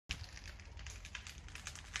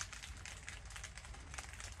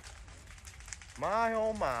My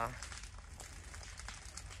oh my.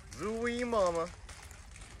 S2E mama.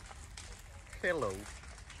 Hello.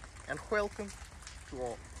 And welcome to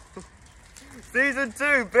our Season 2,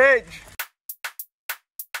 bitch!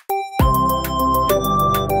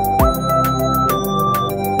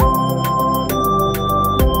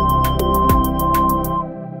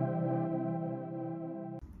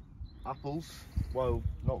 Apples, well,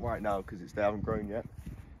 not right now because they haven't grown yet.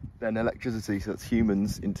 Then electricity, so that's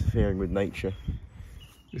humans interfering with nature.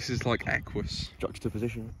 This is like Equus.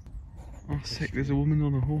 Juxtaposition. Oh, sick, there's a woman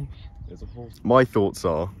on a horse. There's a horse. My thoughts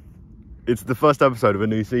are, it's the first episode of a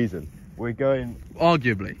new season. We're going...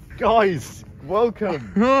 Arguably. Guys,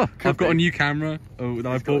 welcome! I've got a new camera that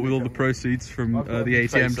I bought with all the proceeds from the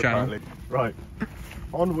ATM channel. Apparently. Right,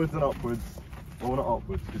 onwards and upwards. Well, not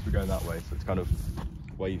upwards because we're going that way, so it's kind of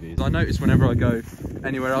wavy. I notice whenever I go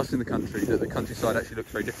anywhere else in the country that the countryside actually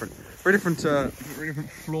looks very different. Very different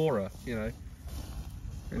flora, you know.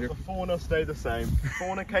 The fauna stay the same.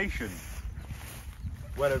 Fornication.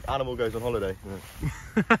 When an animal goes on holiday.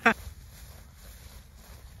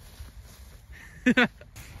 Yeah.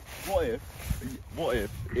 What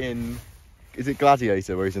if in, is it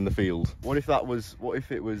Gladiator where he's in the field? What if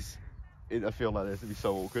it was in a field like this? It'd be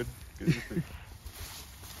so awkward.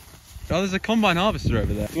 Oh, there's a combine harvester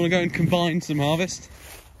over there. Do you want to go and combine some harvest?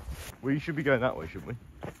 We should be going that way, shouldn't we?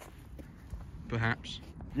 Perhaps.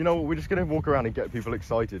 You know what, we're just going to walk around and get people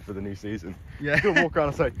excited for the new season. Yeah. We're going to walk around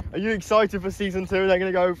and say, are you excited for season 2? And they're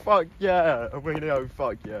going to go, fuck yeah. And we're going to go,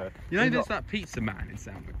 fuck yeah. You know there's that pizza man in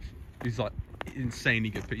Sandwich? Who's like insanely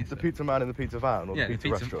good pizza. The pizza man in the pizza van or yeah, the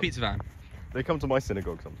pizza pizza van. They come to my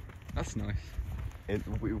synagogue sometimes. That's nice.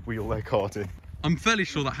 We wheel their cart in. I'm fairly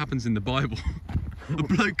sure that happens in the Bible. A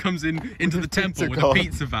bloke comes into the temple with a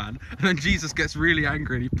pizza van, and then Jesus gets really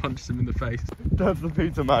angry and he punches him in the face. Turns the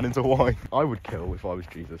pizza man into wine. I would kill if I was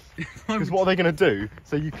Jesus. Because what are they going to do?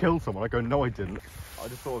 Say you killed someone. I go, no I didn't. I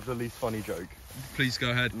just thought of the least funny joke. Please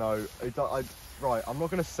go ahead. No, right, I'm not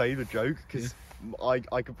going to say the joke because I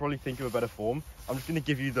could probably think of a better form. I'm just going to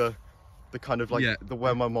give you the kind of like the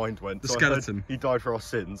where my mind went. The so skeleton. I heard he died for our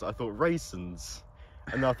sins. I thought raisins.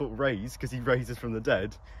 And then I thought raise, because he raises from the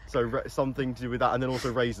dead. So something to do with that. And then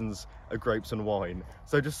also raisins are grapes and wine.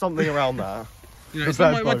 So just something around that. You know, it's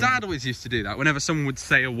like my dad always used to do that. Whenever someone would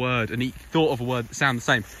say a word and he thought of a word that sounded the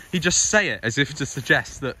same, he'd just say it as if to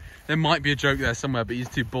suggest that there might be a joke there somewhere, but he's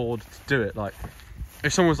too bored to do it. Like,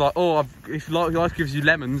 if someone was like, oh, if life gives you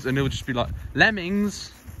lemons, and he'll just be like,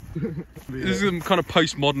 lemmings. This is the kind of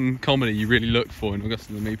postmodern comedy you really look for in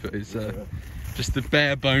Augustine the Mieper. It's just the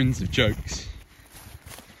bare bones of jokes.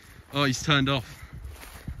 Oh, he's turned off.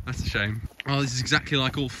 That's a shame. Oh, this is exactly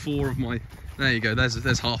like all 4 of my... There you go,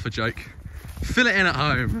 there's half a joke. Fill it in at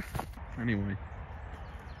home. Anyway, you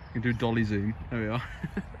can do dolly zoom. There we are.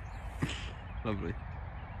 Lovely.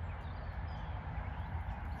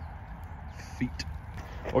 Feet.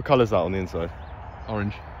 What colour's that on the inside?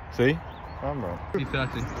 Orange. See? I'm right.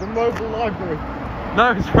 P30. The mobile library.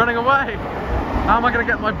 No, it's running away. How am I going to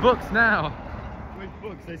get my books now? Wait,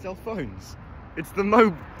 books, they sell phones. It's the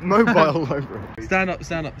mobile library. Stand up,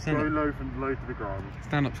 stand up, stand up. Go low from low to the ground.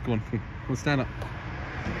 Stand up, go on, come on, stand up.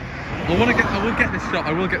 I will get this shot.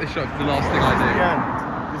 I will get this shot for the last thing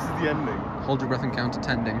I do. This is the ending. Hold your breath and count to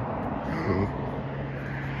 10.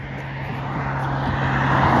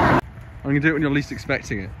 I'm gonna do it when you're least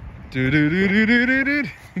expecting it.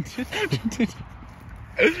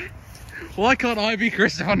 Why can't I be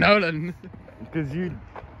Christopher Nolan? Because you.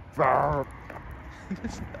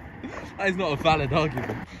 That is not a valid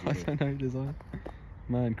argument. I don't know design.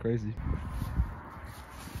 Man, crazy.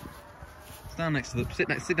 Stand next to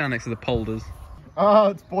the sit down next to the polders. Ah,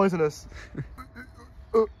 it's poisonous.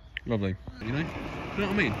 Lovely. You know what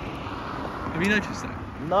I mean? Have you noticed that?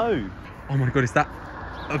 No. Oh my god, is that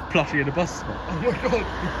a plushie in a bus stop? Oh my god.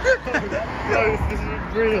 No, this is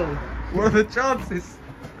real. What are the chances?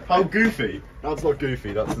 How goofy? That's not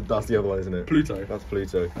goofy. That's the other one, isn't it? Pluto. That's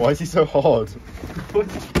Pluto. Why is he so hard?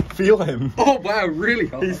 Feel him. Oh wow, really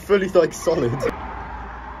hard. He's fully like solid.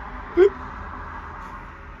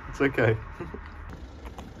 It's okay.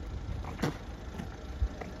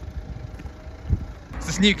 It's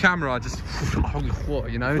this new camera. I just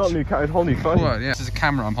what, you know? It's not new camera. It's a whole new phone. Well, yeah. This is a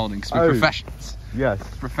camera I'm holding because we're professionals. Yes.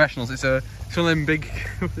 Professionals. It's one of them big,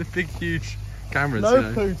 huge cameras. No, you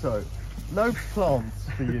know? Pluto. No plants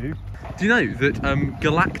for you. Do you know that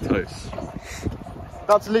galactose?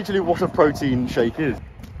 That's literally what a protein shake is.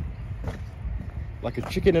 Like a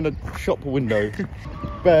chicken in a shop window.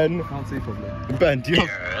 Ben. Can't see probably. Ben, do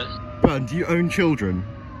you own children?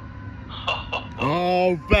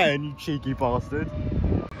 Oh, Ben, you cheeky bastard.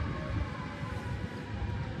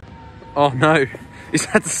 Oh no, he's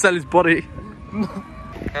had to sell his body.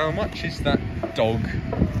 How much is that dog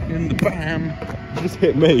in the van? You just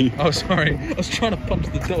hit me. Oh, sorry. I was trying to punch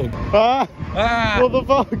the dog. Ah! Ah! What the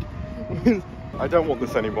fuck? I don't want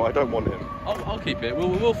this anymore. I don't want him. I'll keep it.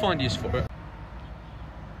 We'll find use for it.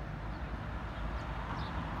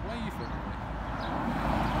 Why are you filming me?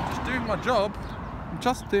 Just doing my job. I'm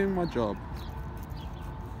just doing my job.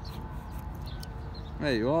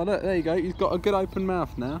 There you are. Look, there you go. He's got a good open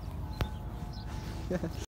mouth now. Yeah.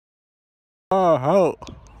 Oh,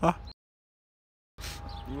 help. Huh?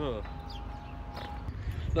 Look,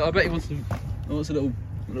 I bet he wants a little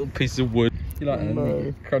piece of wood. You like that?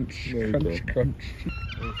 No. Crunch, No, crunch, crunch.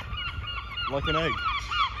 Like an egg.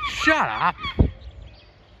 Shut up!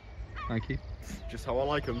 Thank you. Just how I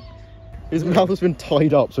like him. His mouth has been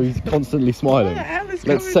tied up, so he's constantly smiling. What the hell is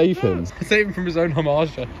Let's save him. Save him from his own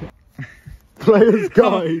homage. Player's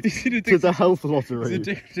guide He's to the health lottery. He's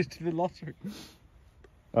addicted to the lottery.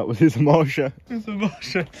 That was his Marsha. He's a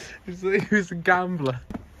Marsha. He was a gambler.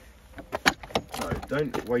 No,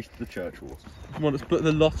 don't waste the church horse. Come on, let's put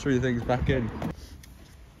the lottery things back in.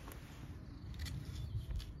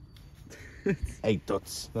 8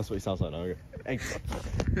 dots. That's what he sounds like now. 8 dots.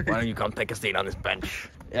 Why don't you come take a seat on this bench?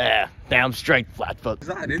 Yeah, down straight, Flatfoot. Is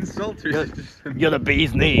that an insult? Or You're the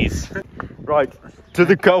bee's knees. Right, to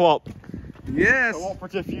the co-op. Yes!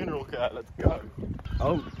 Cooperative funeral care, let's go.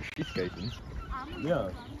 Oh, she's skating. Yeah.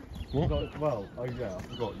 What? Well, oh yeah, I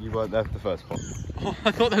forgot. You weren't there for the first part. Oh,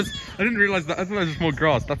 I thought that was... I didn't realise that. I thought that was just more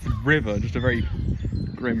grass. That's a river, just a very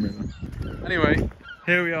grim river. Anyway,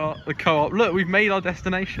 here we are, the co-op. Look, we've made our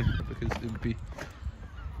destination. Because it would be...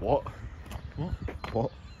 What? What?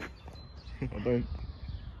 What? I don't...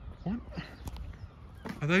 What?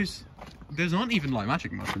 Are those... Those aren't even like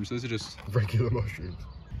magic mushrooms, those are just... Regular mushrooms.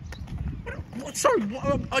 What? Sorry,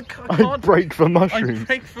 what? I I can't... break for mushrooms. I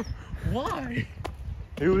break for... Why?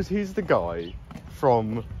 He's the guy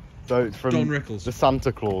from Don Rickles. the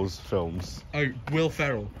Santa Claus films. Oh, Will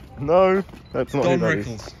Ferrell. No, that's not Don who that is.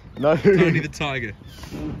 Rickles. No. Tony the Tiger.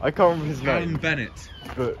 I can't remember his Alan name. Bennett.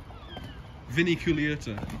 But Vinnie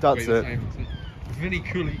Colaiuta. That's it. Vinnie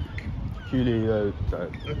Julio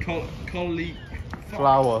Colaiuta.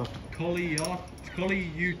 Flower. Colaiuta,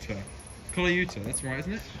 that's right,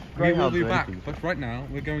 isn't it? We will Greyhounds be are back, anything. but right now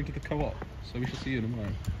we're going to the co-op, so we shall see you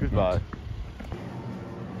tomorrow. Goodbye.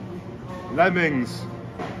 Lemmings.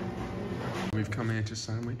 We've come here to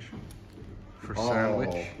sandwich. For a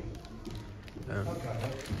sandwich.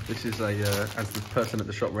 This is a, as the person at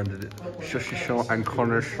the shop rendered it, saucisson and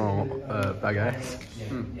cornichon baguette.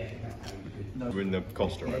 We're in the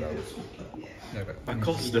Costa right now. No, but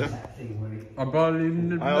Costa? I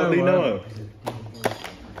barely I only know.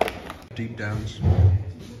 Deep downs.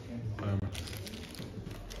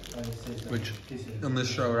 Which on this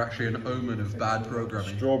show are actually an omen of bad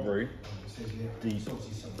programming. Strawberry. Deep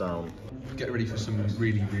down. Get ready for some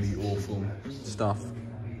really, really awful stuff.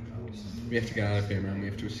 We have to get out of here, man. We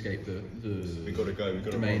have to escape the We gotta go. We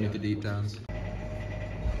gotta domain of the deep downs.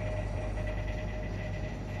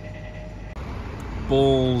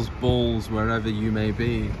 Balls, balls, wherever you may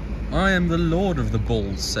be. I am the lord of the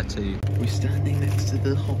balls settee. We're standing next to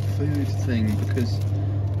the hot food thing because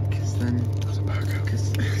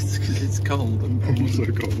it's cold and also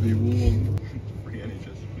got to be warm.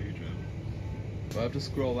 I have to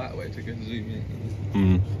scroll that way to go zoom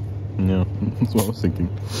in. Yeah, that's what I was thinking.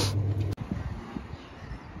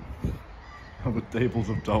 How the tables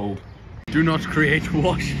have told. Do not create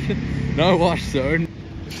wash. No wash zone.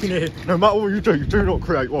 No matter what you do not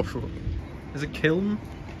create wash. There's a kiln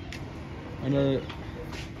and a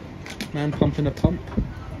man pumping a pump.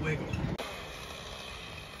 Wiggle.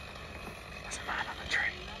 There's a man on the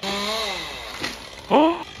tree.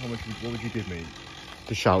 Oh! What would you give me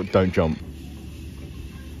to shout, don't jump?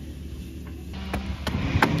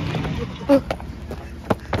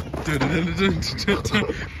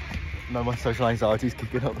 No, my social anxiety's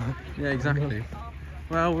kicking up now. Yeah, exactly.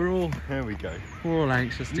 Well, Here we go. we're all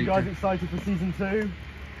anxious. You guys excited for season 2?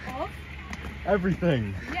 Of?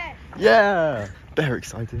 Everything. Yes. Yeah. They're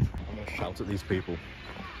excited. I'm gonna shout at these people.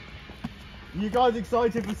 You guys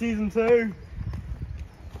excited for season 2?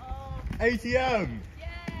 ATM.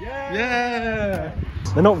 Yeah. Yeah.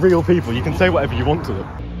 They're not real people. You can say whatever you want to them.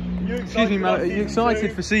 Excuse me, Matt. Are you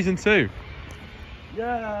excited for season 2?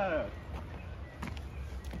 Yeah.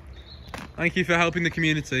 Thank you for helping the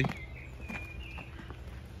community.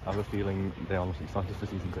 I have a feeling they are not excited for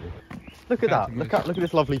season 2. Look at that. Look at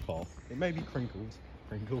this lovely path. It may be crinkled.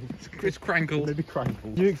 It's crankled. Maybe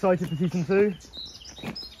crankled. You excited for season 2?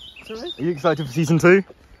 Sorry? Are you excited for season 2?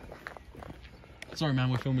 Sorry, man,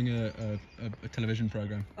 we're filming a television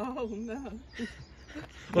programme. Oh no.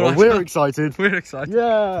 Well, we're excited. We're excited.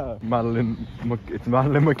 Yeah. It's Madeline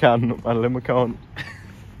McCann, not Madeline McCann.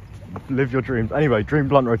 Live your dreams. Anyway, dream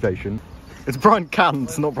blunt rotation. It's Brian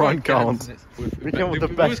Cant, not Brian Can't. We came up with the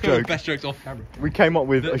best joke. Best jokes off camera. We came up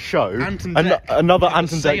with a show, Anton another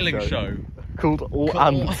Anton Deck sailing show called All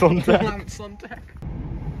Ants on Deck. All Ants on Deck.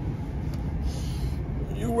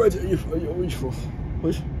 You ready?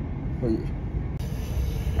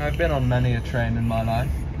 I've been on many a train in my life,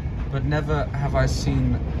 but never have I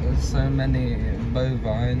seen so many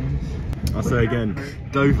bovines. I'll say again,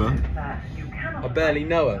 Dover. I barely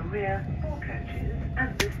know her.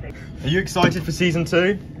 Are you excited for season 2?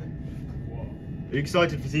 Are you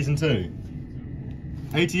excited for season 2?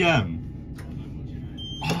 ATM.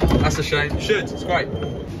 Oh, that's a shame. You should. It's great.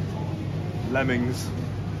 Lemmings.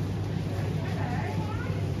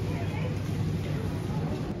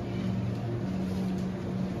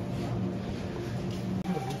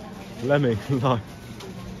 Lemming live.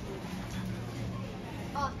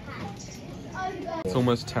 It's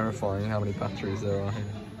almost terrifying how many batteries there are here.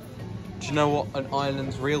 Do you know what an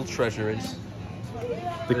island's real treasure is?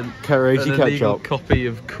 The karaoke An illegal ketchup. copy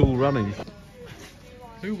of Cool Runnings.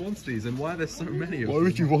 Who wants these and why are there so many of them? Why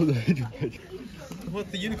would you want that?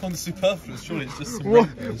 What, the unicorn's superfluous, surely it's just some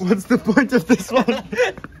What's the point of this one?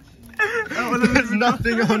 There's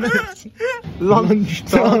nothing on it. Lunch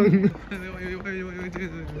tongue.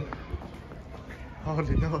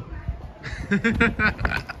 Hardly know.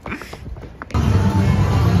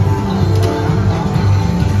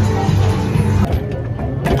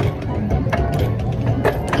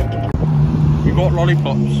 We got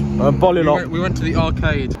lollipops. Bollylop. We went to the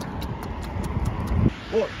arcade.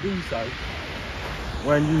 What do you say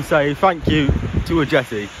when you say thank you to a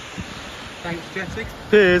jetty? Thanks, Jessie.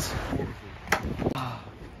 Cheers.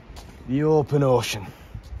 The open ocean.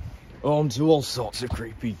 Home to all sorts of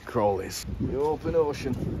creepy crawlies. The open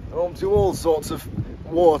ocean. Home to all sorts of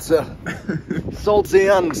water. Salty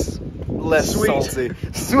and less Sweet. salty.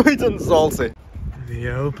 Sweet and salty. The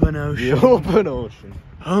open ocean. The open ocean.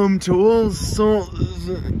 Home to all sorts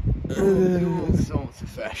All sorts of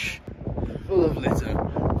fish. Full of litter.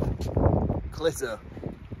 Glitter.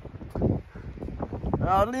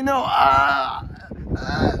 Hardly know.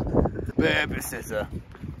 Babysitter.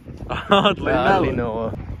 Hardly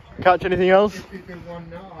know. Catch anything else?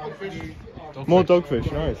 More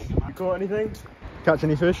dogfish, nice. You caught anything? Catch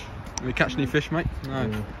any fish? Did we catch any fish, mate?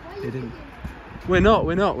 No, he didn't. We're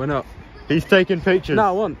not. He's taking pictures. No,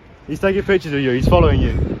 I want. He's taking pictures of you, he's following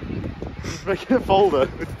you. He's making a folder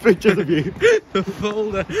with pictures of you. The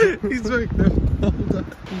folder. He's making the folder.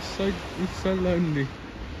 He's so lonely.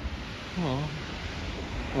 Oh,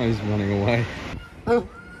 he's running away.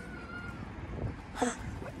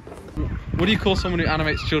 What do you call someone who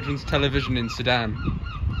animates children's television in Sudan?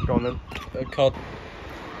 Go on then. A cod.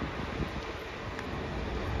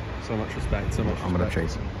 So much respect, so much respect. I'm gonna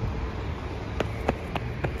chase him.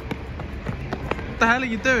 What the hell are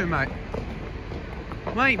you doing, mate?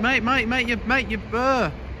 Mate, you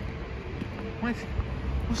burr.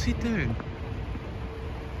 What's he doing?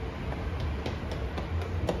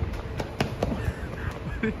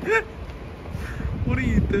 What are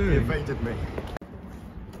you He doing? evaded me.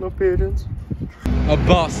 No pigeons. A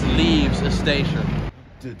bus leaves a station.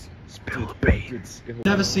 Spill the beans.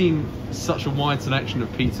 Never seen such a wide selection of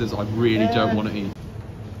pizzas I really don't want to eat.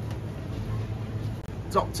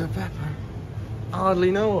 Dr. Pepper.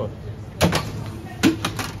 Hardly know her.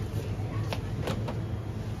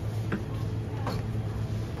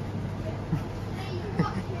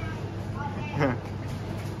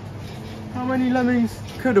 How many lemmings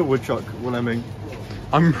could a woodchuck lemming?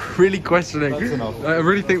 I'm really questioning. That's enough. I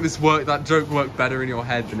really think that joke worked better in your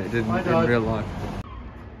head than it did in real life.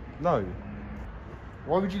 No.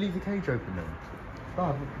 Why would you leave the cage open then?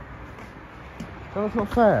 Dad, that's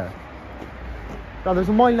not fair. Dad, those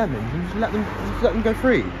are my lemons. You just let them go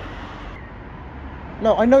free.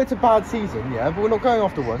 No, I know it's a bad season, yeah, but we're not going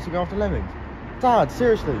after ones, we're going after lemmings. Dad,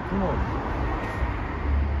 seriously, come on.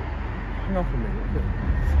 Hang up on me.